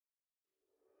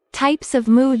Types of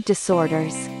mood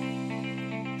disorders.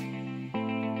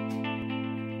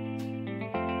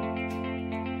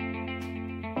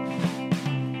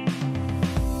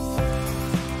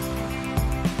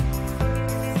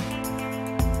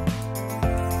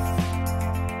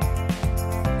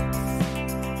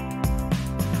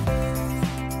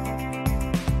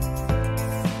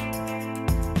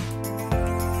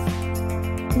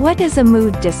 What is a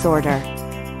mood disorder?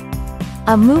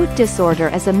 A mood disorder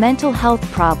is a mental health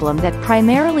problem that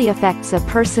primarily affects a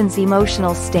person's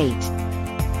emotional state.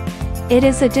 It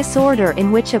is a disorder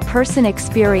in which a person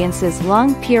experiences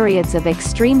long periods of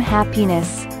extreme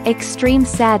happiness, extreme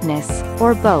sadness,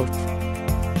 or both.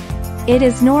 It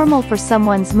is normal for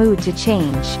someone's mood to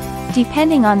change,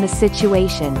 depending on the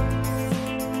situation.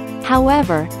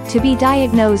 However, to be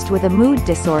diagnosed with a mood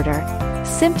disorder,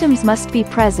 symptoms must be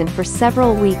present for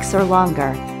several weeks or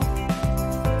longer.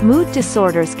 Mood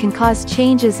disorders can cause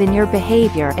changes in your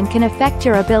behavior and can affect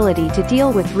your ability to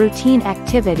deal with routine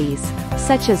activities,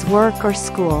 such as work or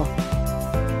school.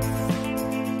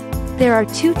 There are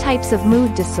two types of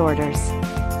mood disorders,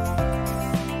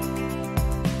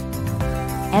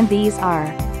 and these are: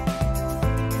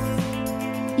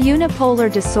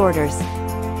 unipolar disorders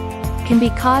can be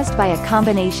caused by a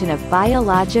combination of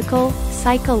biological,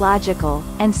 psychological,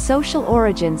 and social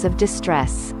origins of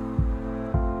distress.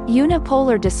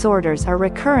 Unipolar disorders are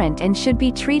recurrent and should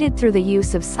be treated through the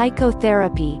use of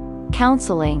psychotherapy,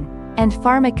 counseling, and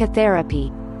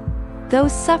pharmacotherapy.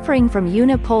 Those suffering from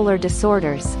unipolar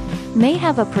disorders may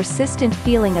have a persistent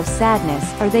feeling of sadness,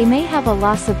 or they may have a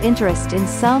loss of interest in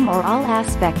some or all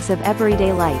aspects of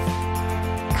everyday life.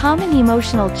 Common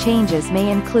emotional changes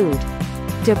may include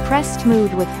depressed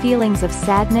mood with feelings of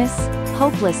sadness,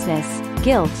 hopelessness,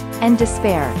 guilt, and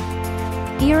despair.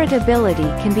 Irritability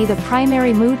can be the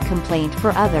primary mood complaint for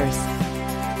others.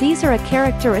 These are a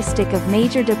characteristic of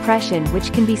major depression,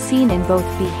 which can be seen in both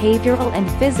behavioral and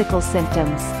physical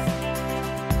symptoms.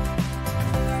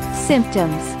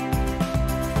 Symptoms: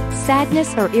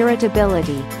 sadness or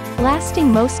irritability,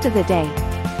 lasting most of the day.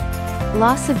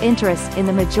 Loss of interest in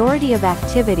the majority of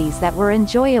activities that were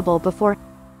enjoyable before.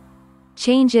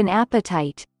 Change in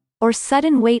appetite, or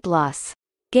sudden weight loss,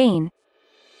 gain.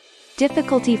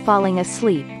 Difficulty falling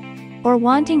asleep, or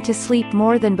wanting to sleep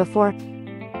more than before.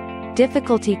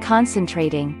 Difficulty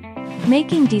concentrating,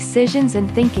 making decisions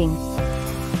and thinking.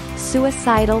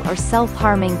 Suicidal or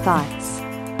self-harming thoughts.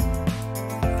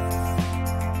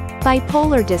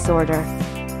 Bipolar disorder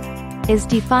is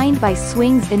defined by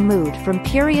swings in mood from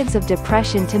periods of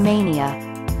depression to mania.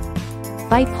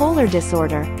 Bipolar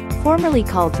disorder, formerly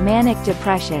called manic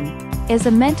depression, is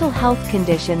a mental health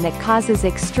condition that causes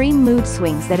extreme mood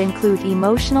swings that include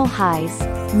emotional highs,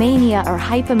 mania or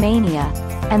hypomania,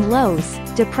 and lows,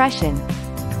 depression.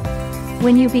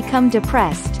 When you become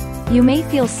depressed, you may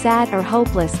feel sad or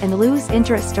hopeless and lose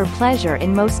interest or pleasure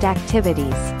in most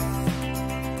activities.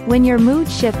 When your mood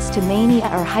shifts to mania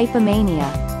or hypomania,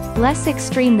 less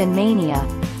extreme than mania,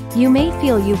 you may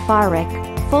feel euphoric,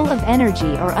 full of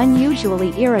energy, or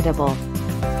unusually irritable.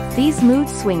 These mood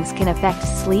swings can affect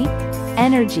sleep,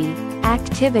 energy,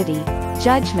 activity,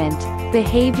 judgment,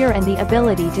 behavior, and the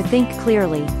ability to think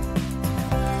clearly.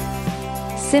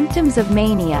 Symptoms of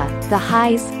mania: the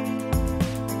highs,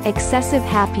 excessive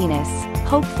happiness,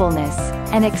 hopefulness,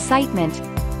 and excitement.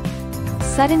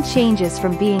 Sudden changes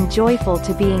from being joyful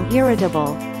to being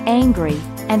irritable, angry,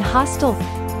 and hostile.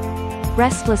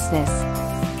 Restlessness.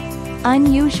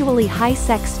 Unusually high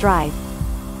sex drive.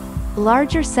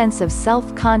 Larger sense of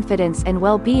self-confidence and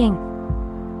well-being.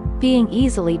 Being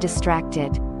easily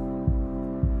distracted.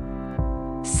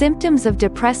 Symptoms of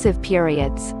depressive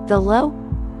periods: the low,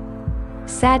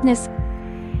 sadness,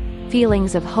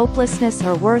 feelings of hopelessness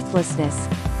or worthlessness,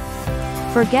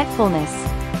 forgetfulness,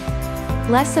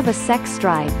 less of a sex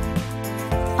drive,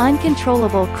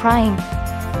 uncontrollable crying,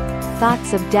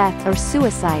 thoughts of death or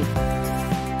suicide,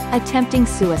 attempting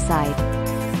suicide.